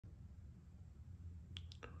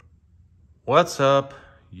What's up,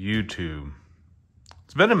 YouTube?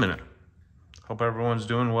 It's been a minute. Hope everyone's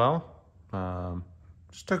doing well.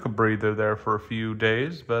 Just took a breather there for a few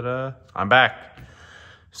days, but I'm back.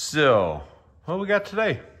 So, what we got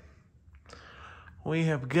today? We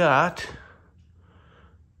have got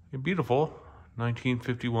a beautiful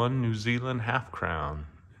 1951 New Zealand half crown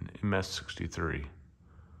in MS63.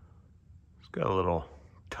 It's got a little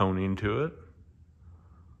toning to it.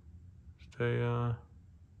 Just a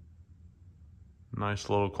nice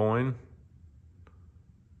little coin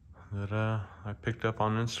that I picked up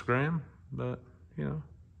on Instagram, but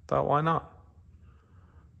thought why not?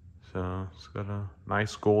 So it's got a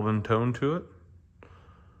nice golden tone to it,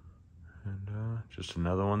 and just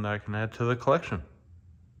another one that I can add to the collection.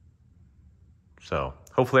 So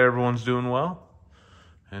hopefully everyone's doing well,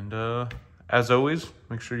 and as always,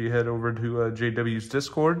 make sure you head over to JW's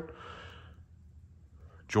Discord.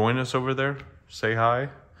 Join us over there, say hi,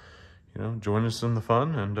 join us in the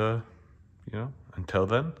fun, and until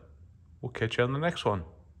then, we'll catch you on the next one.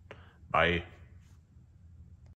 Bye.